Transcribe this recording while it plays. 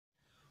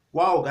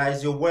Wow,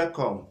 guys, you're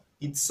welcome.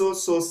 It's so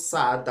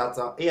sad that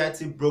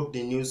AIT broke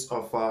the news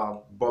of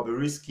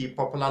Bobrisky,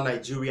 popular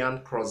Nigerian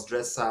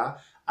crossdresser,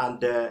 and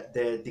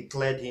they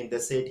declared him. They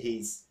said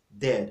he's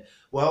dead.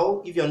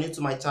 Well, if you're new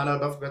to my channel,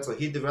 don't forget to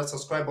hit the red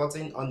subscribe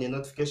button on the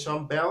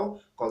notification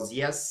bell, because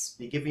yes,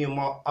 we're giving you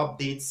more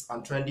updates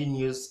on trending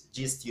news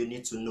gist you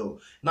need to know.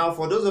 Now,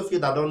 for those of you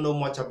that don't know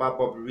much about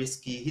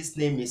Bobrisky, his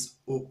name is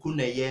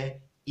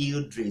Okuneye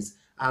Idris,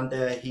 and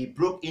he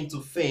broke into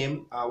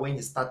fame when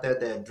he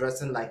started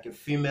dressing like a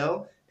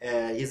female.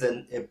 He's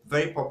a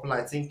very popular,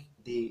 I think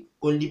the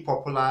only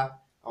popular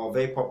or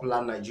very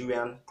popular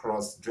Nigerian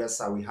cross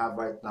dresser we have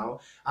right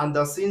now. And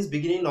since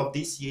beginning of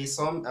this year,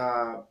 some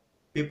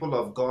people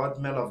of God,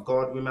 men of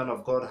God, women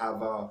of God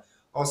have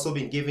also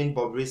been giving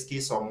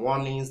Bobrisky some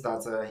warnings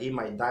that he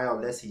might die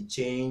unless he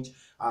change.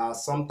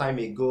 Some time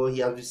ago,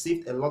 he has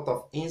received a lot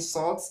of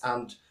insults,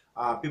 and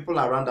people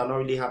around are not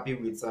really happy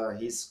with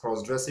his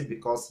cross-dressing,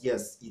 because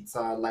yes, it's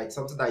like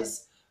something that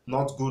is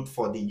not good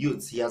for the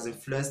youth. He has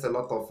influenced a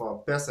lot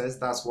of persons.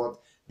 That's what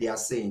they are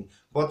saying.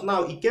 But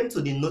now it came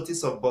to the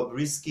notice of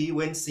Bobrisky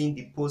when seeing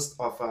the post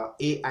of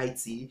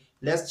AIT.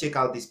 Let's check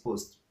out this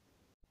post.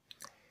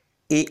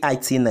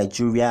 AIT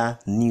Nigeria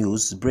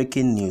News.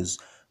 Breaking news.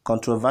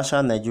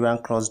 Controversial Nigerian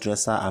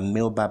crossdresser and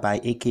male barber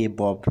aka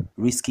Bob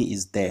Risky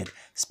is dead.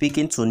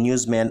 Speaking to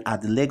newsmen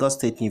at the Lagos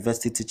State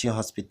University Teaching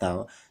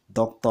Hospital,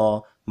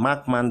 Dr.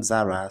 Mark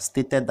Manzara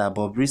stated that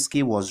Bob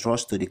Risky was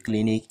rushed to the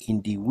clinic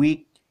in the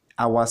wee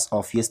hours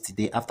of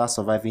yesterday after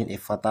surviving a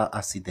fatal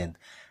accident,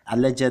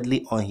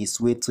 allegedly on his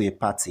way to a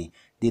party.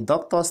 The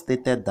doctor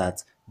stated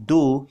that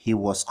though he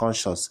was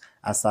conscious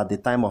as at the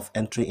time of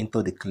entry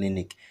into the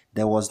clinic,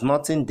 there was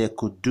nothing they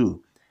could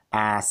do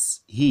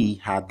as he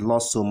had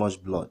lost so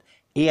much blood.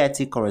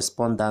 AIT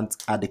correspondent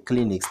at the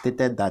clinic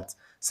stated that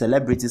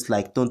celebrities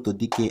like Tonto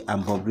Dike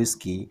and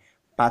Bobrisky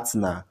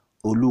partner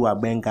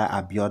Oluwabenga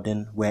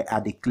Abiodun were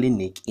at the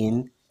clinic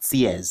in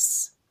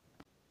tears.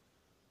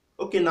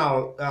 Okay,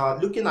 now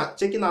looking at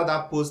checking out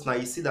that post, now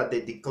you see that they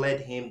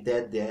declared him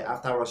dead there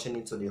after rushing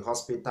into the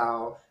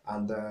hospital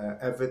and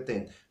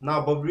everything.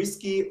 Now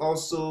Bobrisky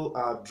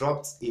also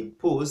dropped a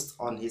post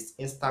on his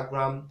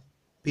Instagram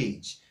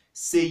page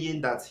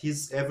saying that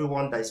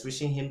everyone that is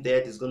wishing him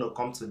dead is going to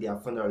come to their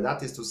funeral.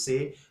 That is to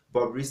say,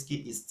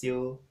 Bobrisky is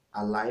still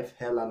alive,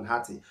 hell and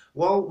hearty.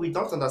 Well, we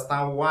don't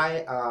understand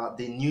why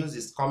the news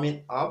is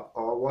coming up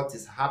or what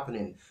is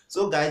happening.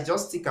 So guys,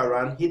 just stick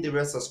around, hit the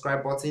red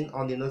subscribe button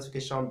on the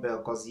notification bell,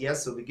 because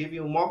yes, so we give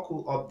you more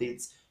cool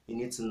updates you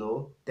need to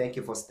know. Thank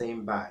you for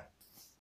staying by.